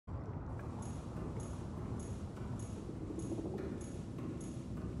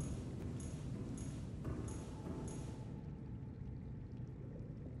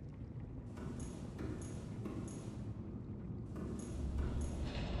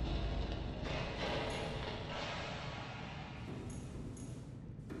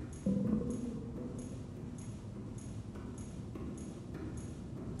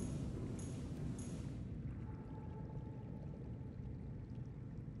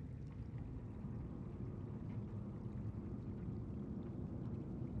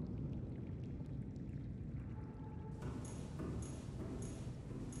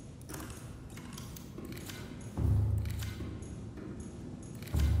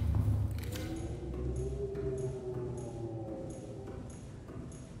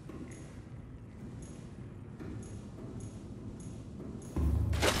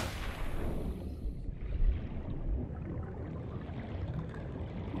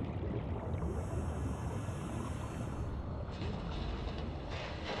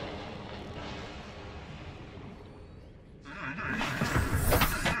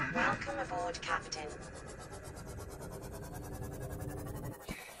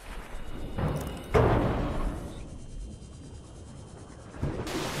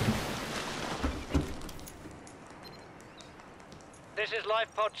This is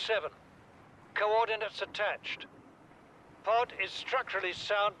Life Pod 7. Coordinates attached. Pod is structurally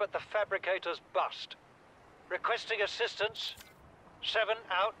sound, but the fabricator's bust. Requesting assistance. 7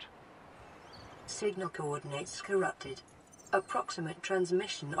 out. Signal coordinates corrupted. Approximate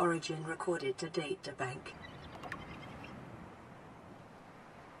transmission origin recorded to data bank.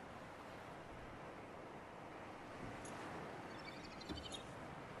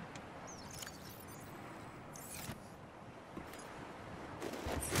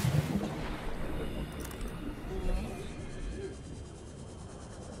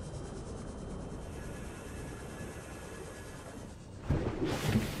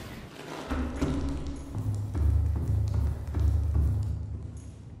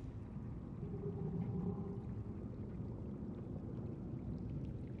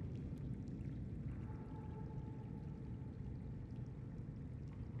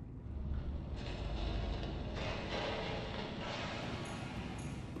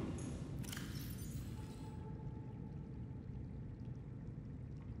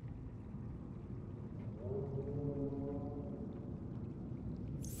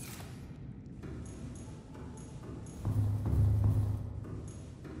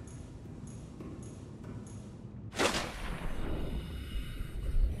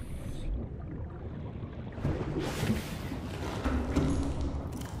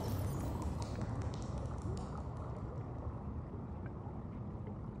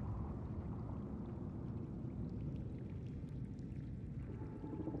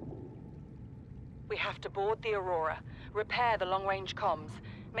 We have to board the Aurora, repair the long-range comms,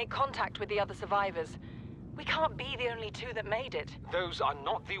 make contact with the other survivors. We can't be the only two that made it. Those are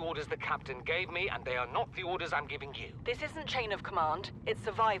not the orders the captain gave me, and they are not the orders I'm giving you. This isn't chain of command, it's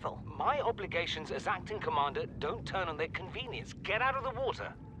survival. My obligations as acting commander don't turn on their convenience. Get out of the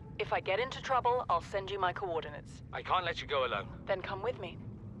water. If I get into trouble, I'll send you my coordinates. I can't let you go alone. Then come with me.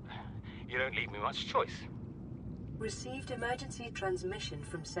 You don't leave me much choice. Received emergency transmission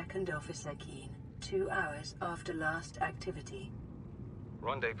from Second Officer Keane. 2 hours after last activity.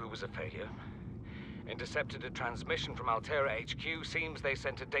 Rendezvous was a failure. Intercepted a transmission from Altera HQ. Seems they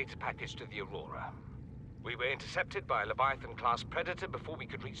sent a data package to the Aurora. We were intercepted by a Leviathan-class Predator before we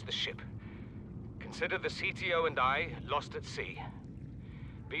could reach the ship. Consider the CTO and I lost at sea.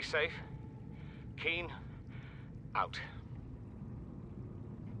 Be safe. Keane, out.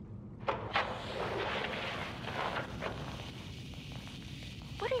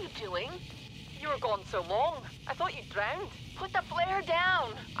 What are you doing? You were gone so long. I thought you drowned. Put the flare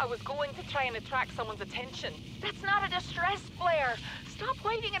down. I was going to try and attract someone's attention. That's not a distress flare. Stop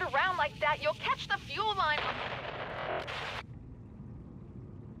waving it around like that. You'll catch the fuel line.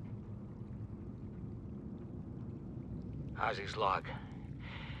 How's his log?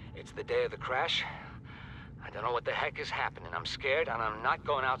 It's the day of the crash. I don't know what the heck is happening. I'm scared and I'm not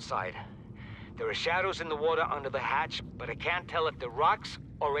going outside. There are shadows in the water under the hatch, but I can't tell if they're rocks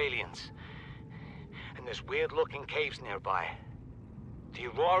or aliens. And there's weird-looking caves nearby. The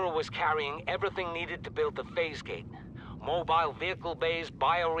Aurora was carrying everything needed to build the phase gate. Mobile vehicle bays,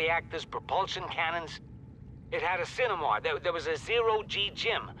 bioreactors, propulsion cannons. It had a cinema. There was a zero-G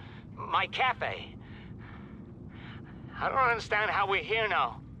gym. My cafe. I don't understand how we're here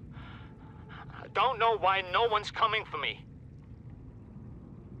now. I don't know why no one's coming for me.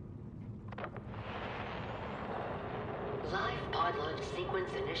 Live pod launch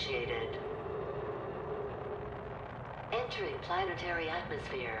sequence initiated. Entering planetary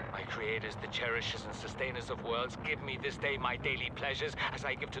atmosphere. My creators, the cherishers and sustainers of worlds, give me this day my daily pleasures as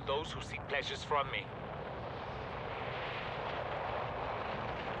I give to those who seek pleasures from me.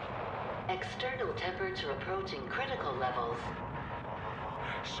 External temperature approaching critical levels.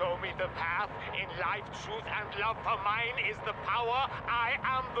 Show me the path. In life, truth, and love for mine is the power. I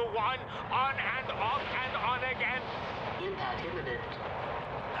am the one, on and off and on again. Impact imminent.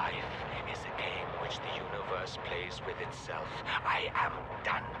 Life is a game which the universe plays with itself. I am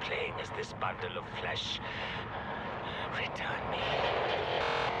done playing as this bundle of flesh. Return me.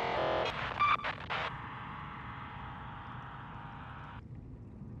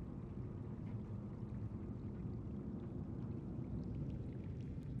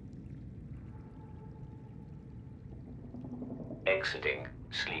 Exiting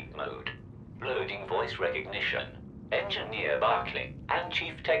sleep mode. Loading voice recognition. Engineer Barclay and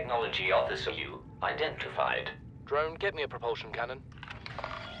Chief Technology Officer you identified. Drone, get me a propulsion cannon.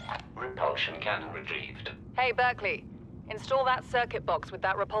 Repulsion cannon retrieved. Hey, Berkeley. Install that circuit box with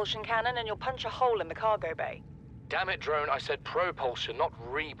that repulsion cannon and you'll punch a hole in the cargo bay. Damn it, Drone, I said propulsion, not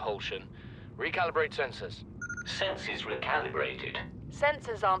repulsion. Recalibrate sensors. Senses recalibrated.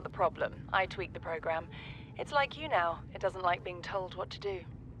 Sensors aren't the problem. I tweaked the program. It's like you now. It doesn't like being told what to do.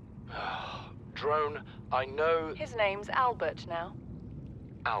 Drone, I know... His name's Albert now.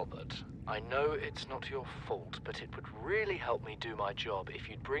 Albert, I know it's not your fault, but it would really help me do my job if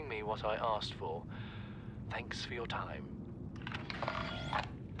you'd bring me what I asked for. Thanks for your time.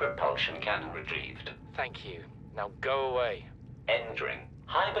 Propulsion cannon retrieved. Thank you. Now go away. Entering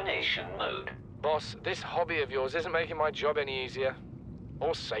hibernation mode. Boss, this hobby of yours isn't making my job any easier.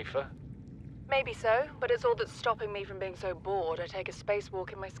 Or safer. Maybe so, but it's all that's stopping me from being so bored I take a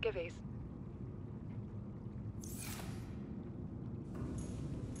spacewalk in my skivvies.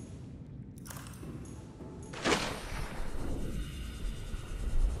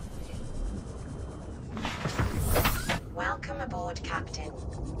 Welcome aboard, Captain.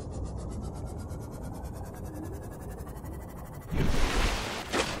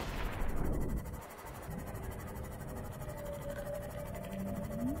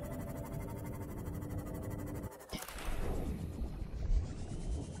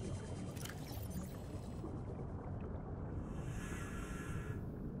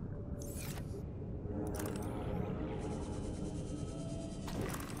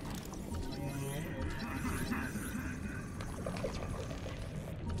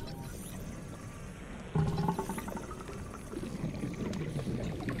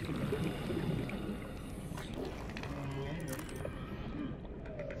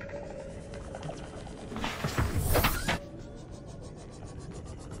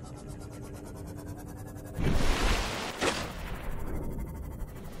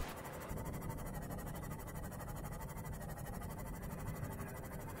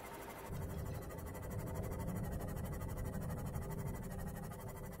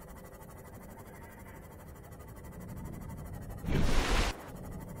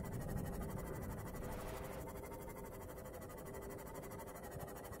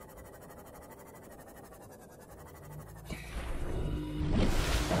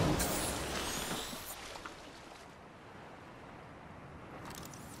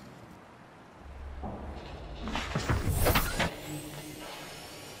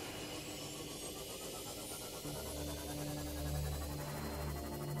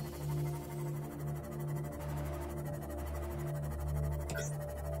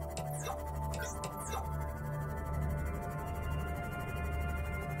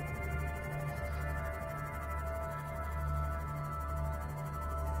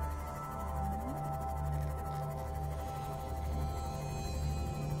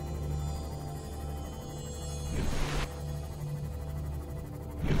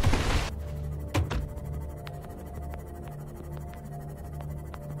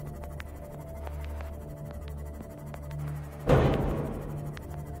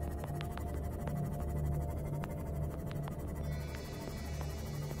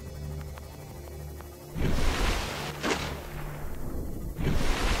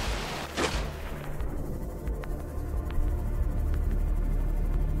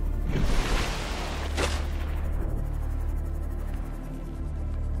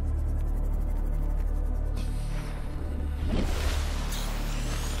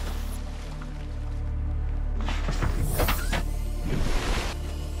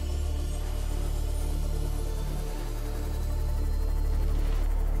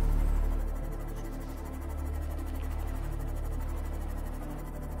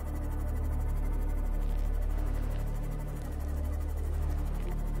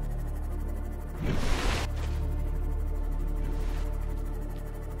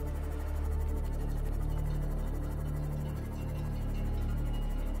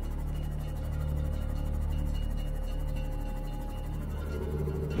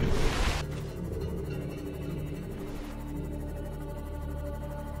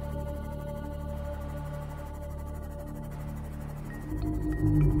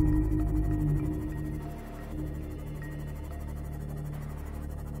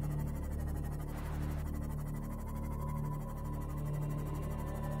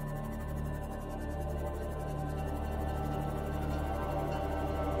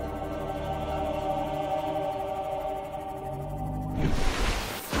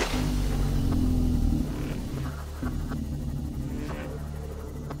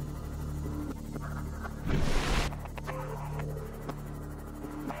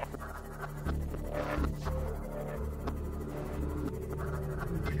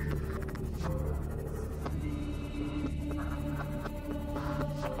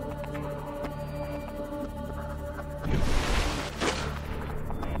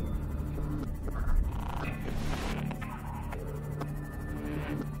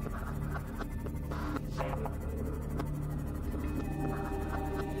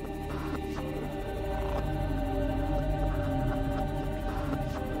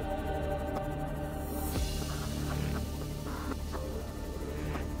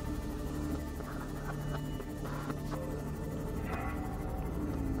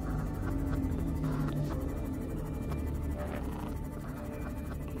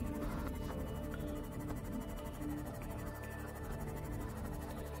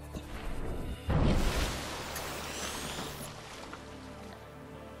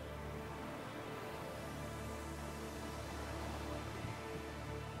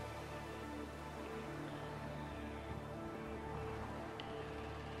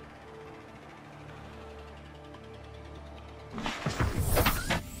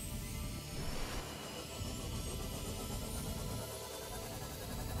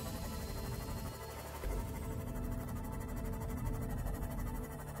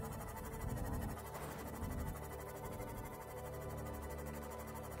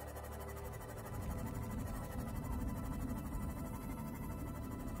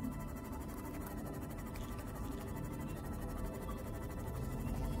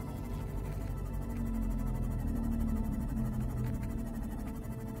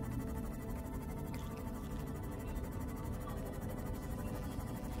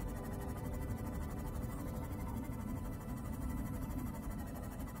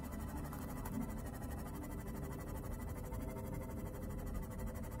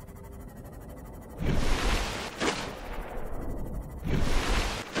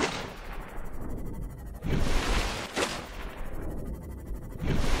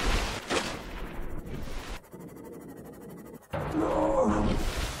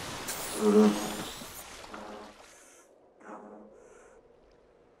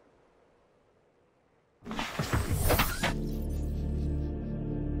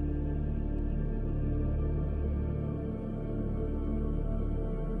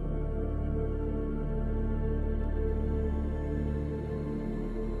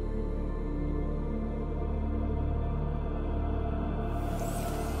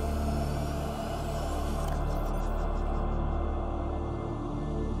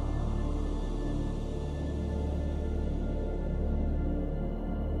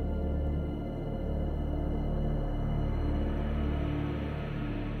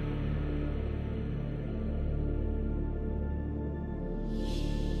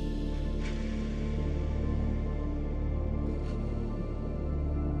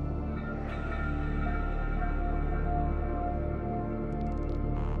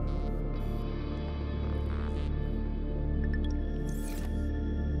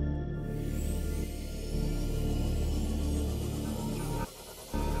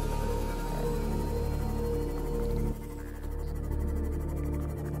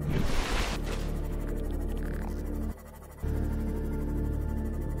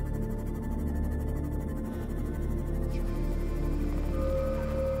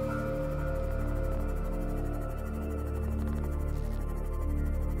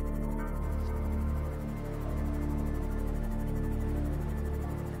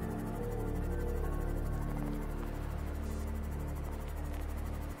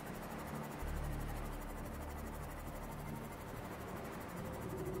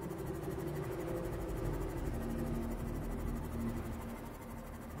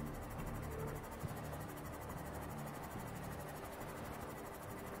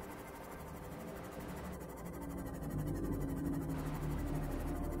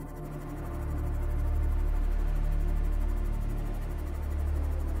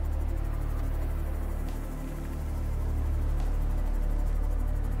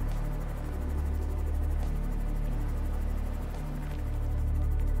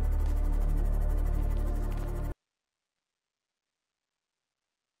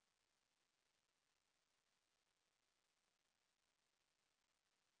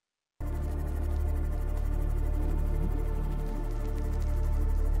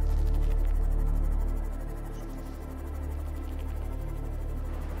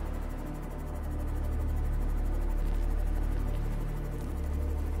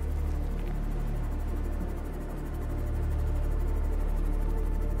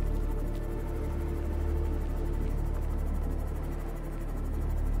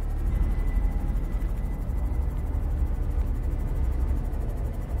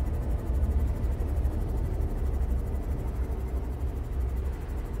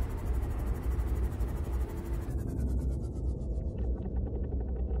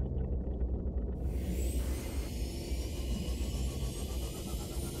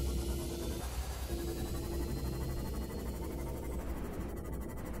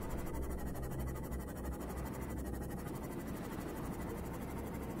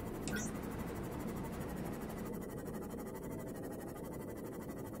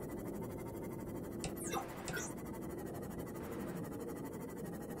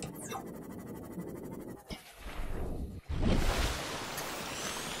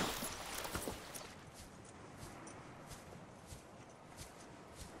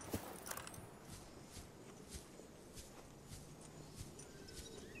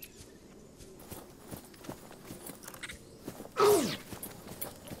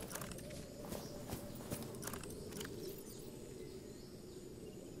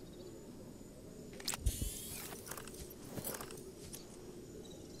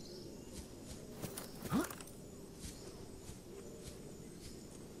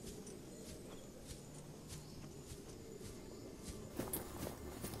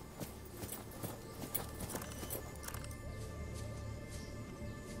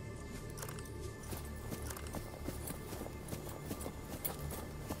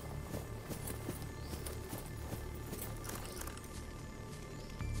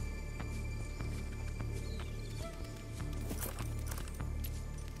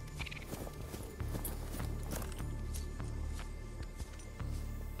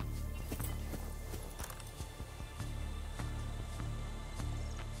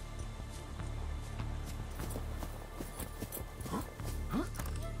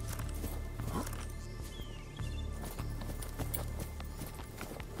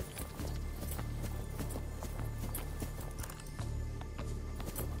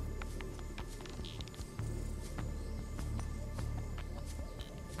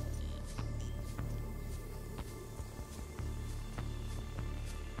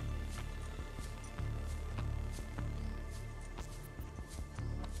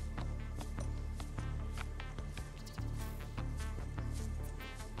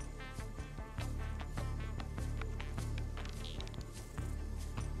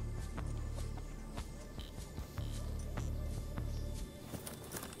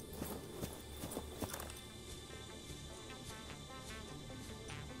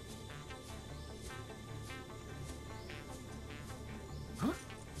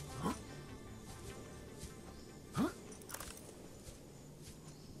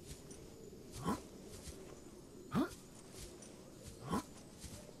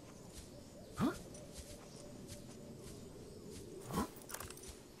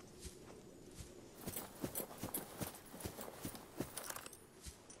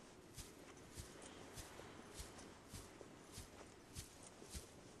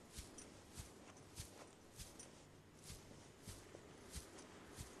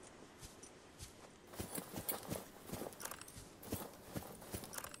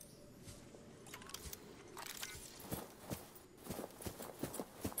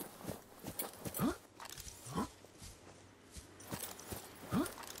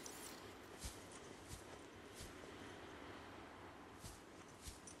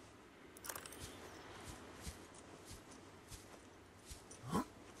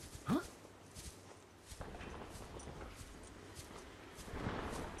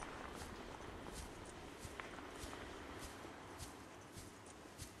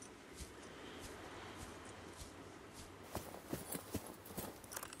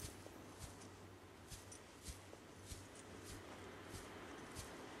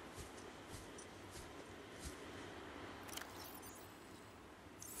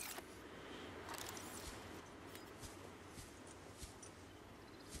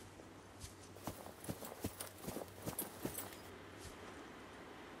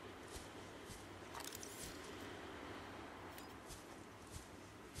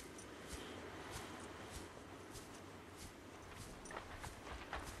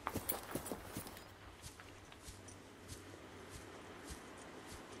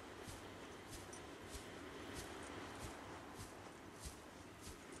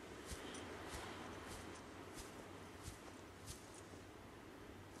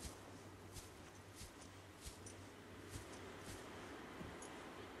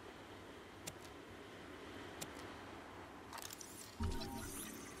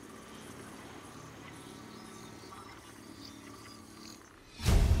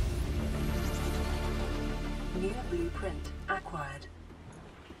 New blueprint acquired.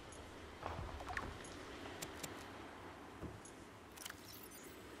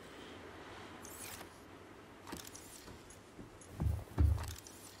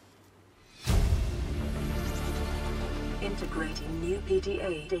 Integrating new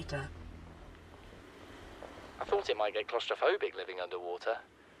PDA data. I thought it might get claustrophobic living underwater.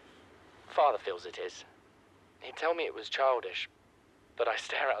 Father feels it is. He'd tell me it was childish, but I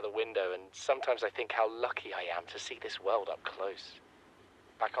stare out of the window and sometimes I think how lucky I am to see this world up close.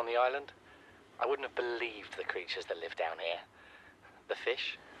 Back on the island, I wouldn't have believed the creatures that live down here. The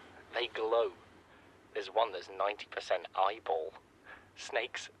fish, they glow. There's one that's 90% eyeball.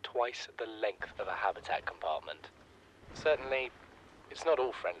 Snakes twice the length of a habitat compartment. Certainly, it's not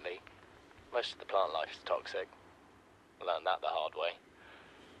all friendly. Most of the plant life is toxic. I learned that the hard way.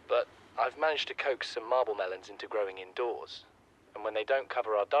 But I've managed to coax some marble melons into growing indoors. And when they don't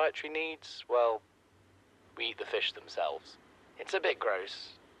cover our dietary needs, well, we eat the fish themselves. It's a bit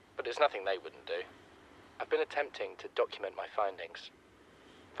gross, but it's nothing they wouldn't do. I've been attempting to document my findings.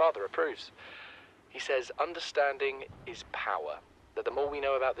 Father approves. He says understanding is power, that the more we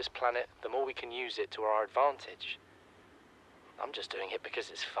know about this planet, the more we can use it to our advantage. I'm just doing it because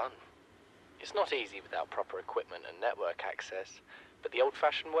it's fun. It's not easy without proper equipment and network access, but the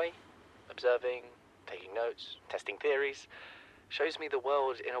old-fashioned way, observing, taking notes, testing theories, shows me the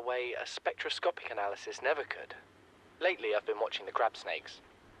world in a way a spectroscopic analysis never could. Lately, I've been watching the crab snakes.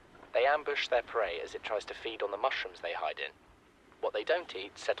 They ambush their prey as it tries to feed on the mushrooms they hide in. What they don't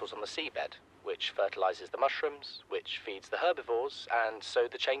eat settles on the seabed, which fertilizes the mushrooms, which feeds the herbivores, and so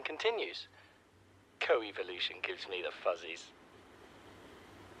the chain continues. Co-evolution gives me the fuzzies.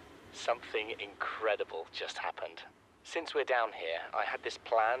 Something incredible just happened. Since we're down here, I had this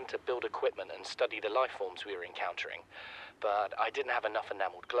plan to build equipment and study the life forms we were encountering, but I didn't have enough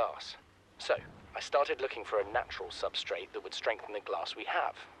enameled glass. So, I started looking for a natural substrate that would strengthen the glass we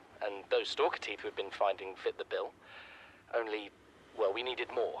have, and those stalker teeth we've been finding fit the bill. Only, well, we needed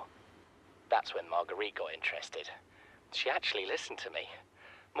more. That's when Marguerite got interested. She actually listened to me,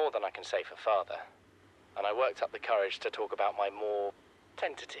 more than I can say for Father, and I worked up the courage to talk about my more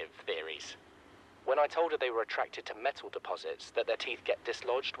tentative theories. When I told her they were attracted to metal deposits, that their teeth get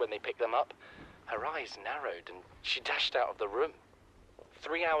dislodged when they pick them up, her eyes narrowed and she dashed out of the room.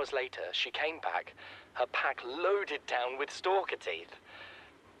 3 hours later, she came back, her pack loaded down with stalker teeth.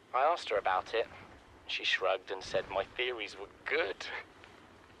 I asked her about it. She shrugged and said my theories were good.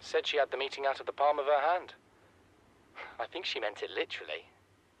 Said she had the meeting out of the palm of her hand. I think she meant it literally.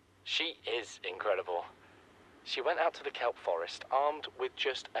 She is incredible. She went out to the kelp forest armed with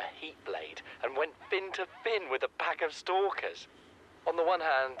just a heat blade and went fin to fin with a pack of stalkers. On the one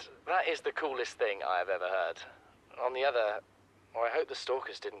hand, that is the coolest thing I have ever heard. On the other, well, I hope the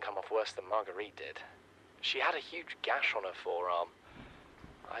stalkers didn't come off worse than Marguerite did. She had a huge gash on her forearm.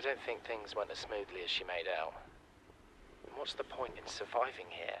 I don't think things went as smoothly as she made out. What's the point in surviving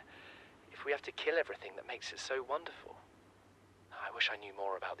here if we have to kill everything that makes it so wonderful? I wish I knew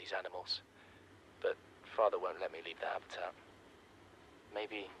more about these animals, but Father won't let me leave the habitat.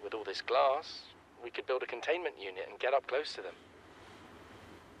 Maybe with all this glass, we could build a containment unit and get up close to them.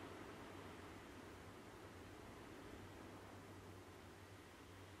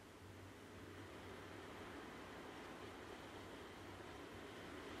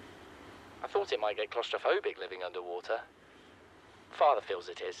 I thought it might get claustrophobic living underwater. Father feels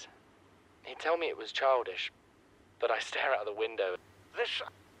it is. He'd tell me it was childish, but I stare out of the window.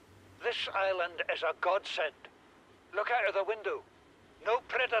 This island is a godsend. Look out of the window. No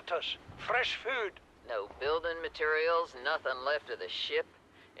predators. Fresh food. No building materials, nothing left of the ship.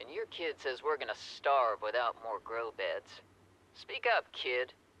 And your kid says we're gonna starve without more grow beds. Speak up,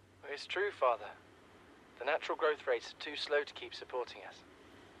 kid. It's true, Father. The natural growth rates are too slow to keep supporting us.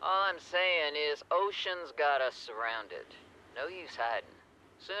 All I'm saying is ocean's got us surrounded. No use hiding.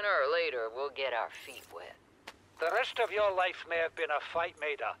 Sooner or later, we'll get our feet wet. The rest of your life may have been a fight,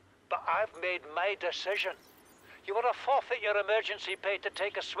 Maida, but I've made my decision. You want to forfeit your emergency pay to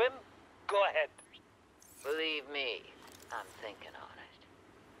take a swim? Go ahead. Believe me, I'm thinking on it.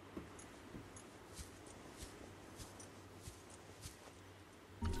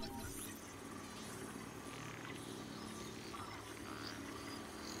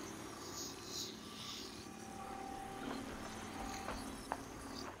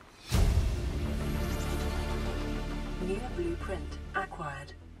 New blueprint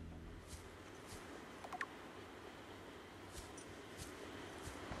acquired.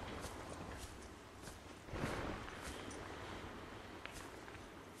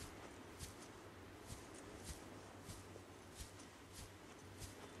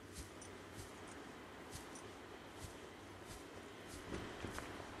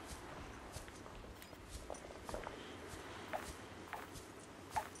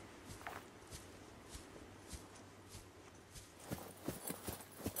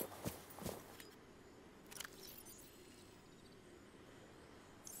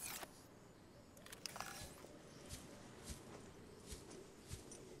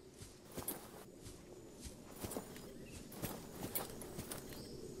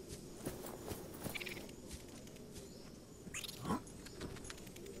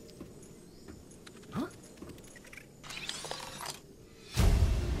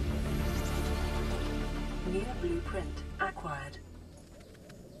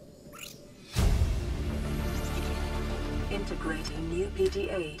 Integrating new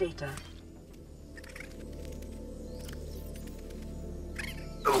PDA data.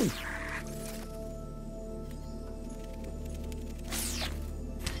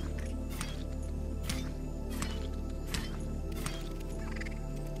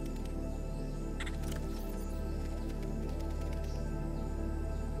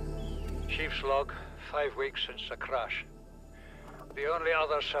 Chief's log, 5 weeks since the crash. The only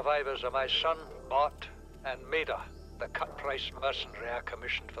other survivors are my son, Bart, and Maida, the cut-price mercenary I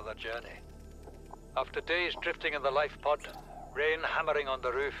commissioned for the journey. After days drifting in the life pod, rain hammering on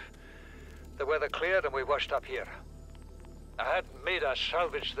the roof, the weather cleared and we washed up here. I had Maida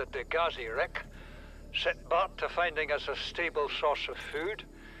salvage the Degazi wreck, set Bart to finding us a stable source of food.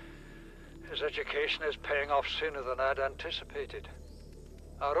 His education is paying off sooner than I'd anticipated.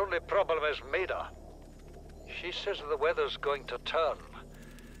 Our only problem is Maida. She says the weather's going to turn.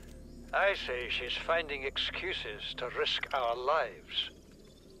 I say she's finding excuses to risk our lives.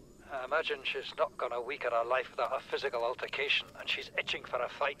 I imagine she's not gonna weaken her life without a physical altercation, and she's itching for a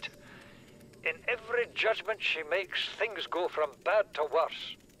fight. In every judgment she makes, things go from bad to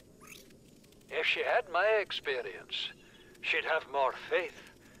worse. If she had my experience, she'd have more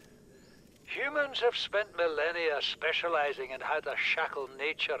faith. Humans have spent millennia specializing in how to shackle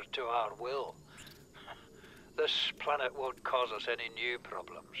nature to our will. This planet won't cause us any new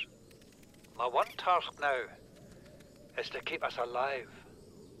problems. My one task now is to keep us alive,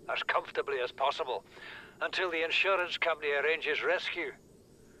 as comfortably as possible, until the insurance company arranges rescue.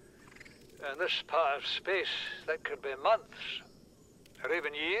 In this part of space, that could be months, or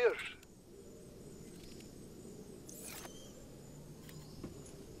even years.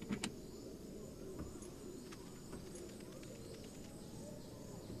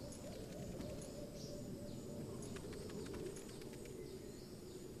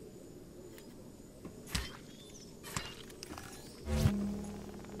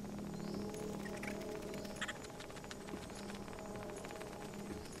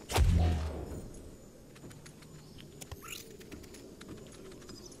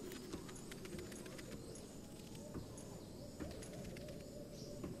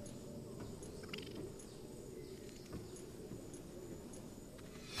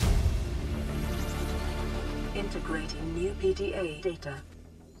 Integrating new PDA data.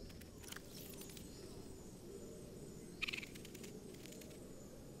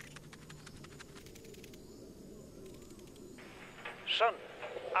 Son,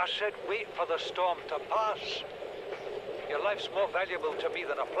 I said wait for the storm to pass. Your life's more valuable to me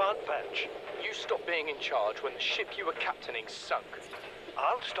than a plant patch. You stopped being in charge when the ship you were captaining sunk.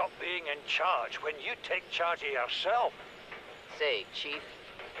 I'll stop being in charge when you take charge of yourself. Say, Chief.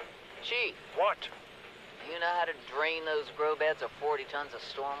 Chief, What? you know how to drain those grow beds of 40 tons of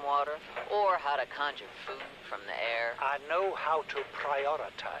stormwater? Or how to conjure food from the air? I know how to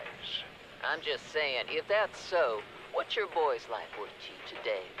prioritize. I'm just saying, if that's so, what's your boy's life worth to you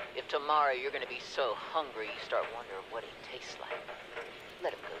today? If tomorrow you're gonna be so hungry you start wondering what he tastes like,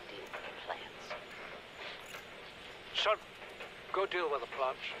 let him go deal with the plants. Son, go deal with the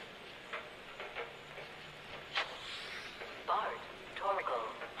plants. Bart, Torgo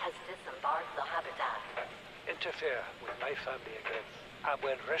has disembarked the habitat. Interfere with my family again, and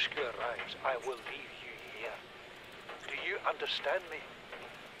when rescue arrives, I will leave you here. Do you understand me?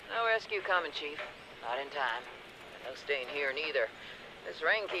 No rescue coming, Chief. Not in time. And no staying here neither. This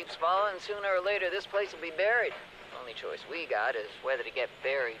rain keeps falling, sooner or later this place will be buried. Only choice we got is whether to get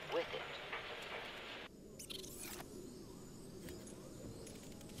buried with it.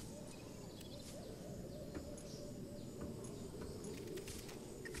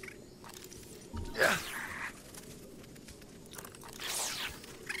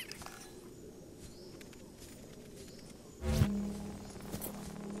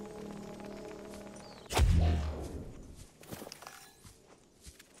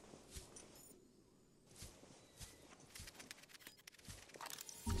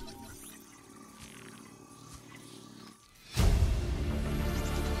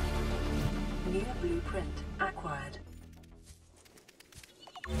 New blueprint acquired.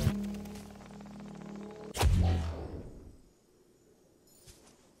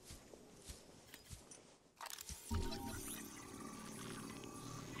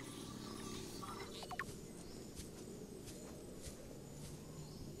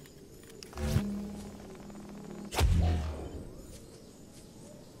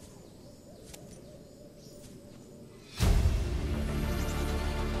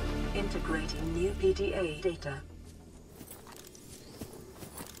 Integrating new PDA data.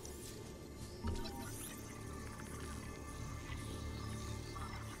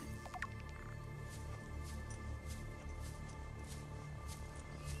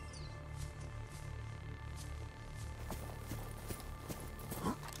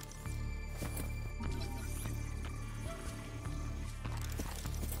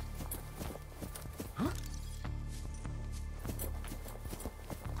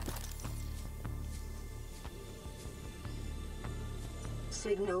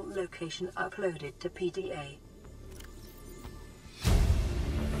 Signal location uploaded to PDA.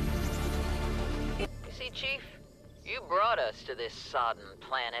 You see, Chief? You brought us to this sodden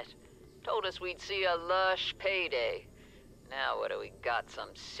planet. Told us we'd see a lush payday. Now what do we got some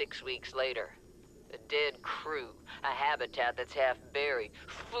 6 weeks later? A dead crew, a habitat that's half buried,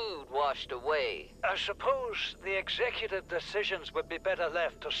 food washed away. I suppose the executive decisions would be better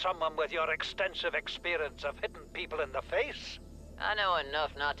left to someone with your extensive experience of hitting people in the face. I know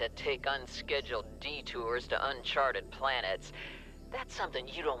enough not to take unscheduled detours to uncharted planets. That's something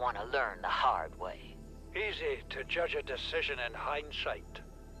you don't want to learn the hard way. Easy to judge a decision in hindsight.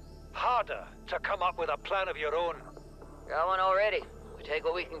 Harder to come up with a plan of your own. Got one already. We take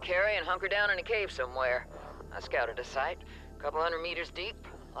what we can carry and hunker down in a cave somewhere. I scouted a site, a couple 100 meters deep,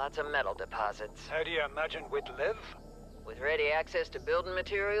 lots of metal deposits. How do you imagine we'd live? With ready access to building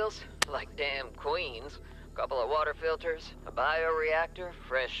materials, like damn queens, a couple of water filters, a bioreactor,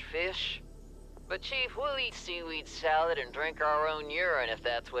 fresh fish. But Chief, we'll eat seaweed salad and drink our own urine if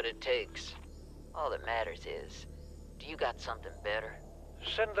that's what it takes. All that matters is, do you got something better?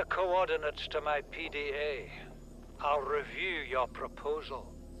 Send the coordinates to my PDA. I'll review your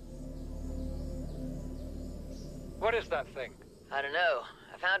proposal. What is that thing? I don't know.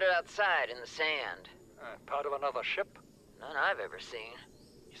 I found it outside in the sand. Part of another ship? None I've ever seen.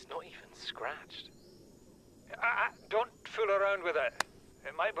 It's not even scratched. Don't fool around with it.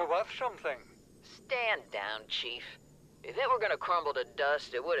 It might be worth something. Stand down, Chief. If it were gonna crumble to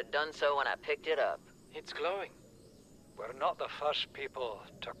dust, it would have done so when I picked it up. It's glowing. We're not the first people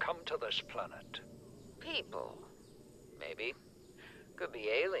to come to this planet. People? Maybe. Could be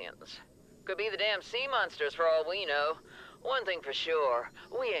aliens. Could be the damn sea monsters for all we know. One thing for sure,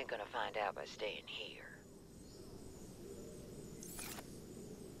 we ain't gonna find out by staying here.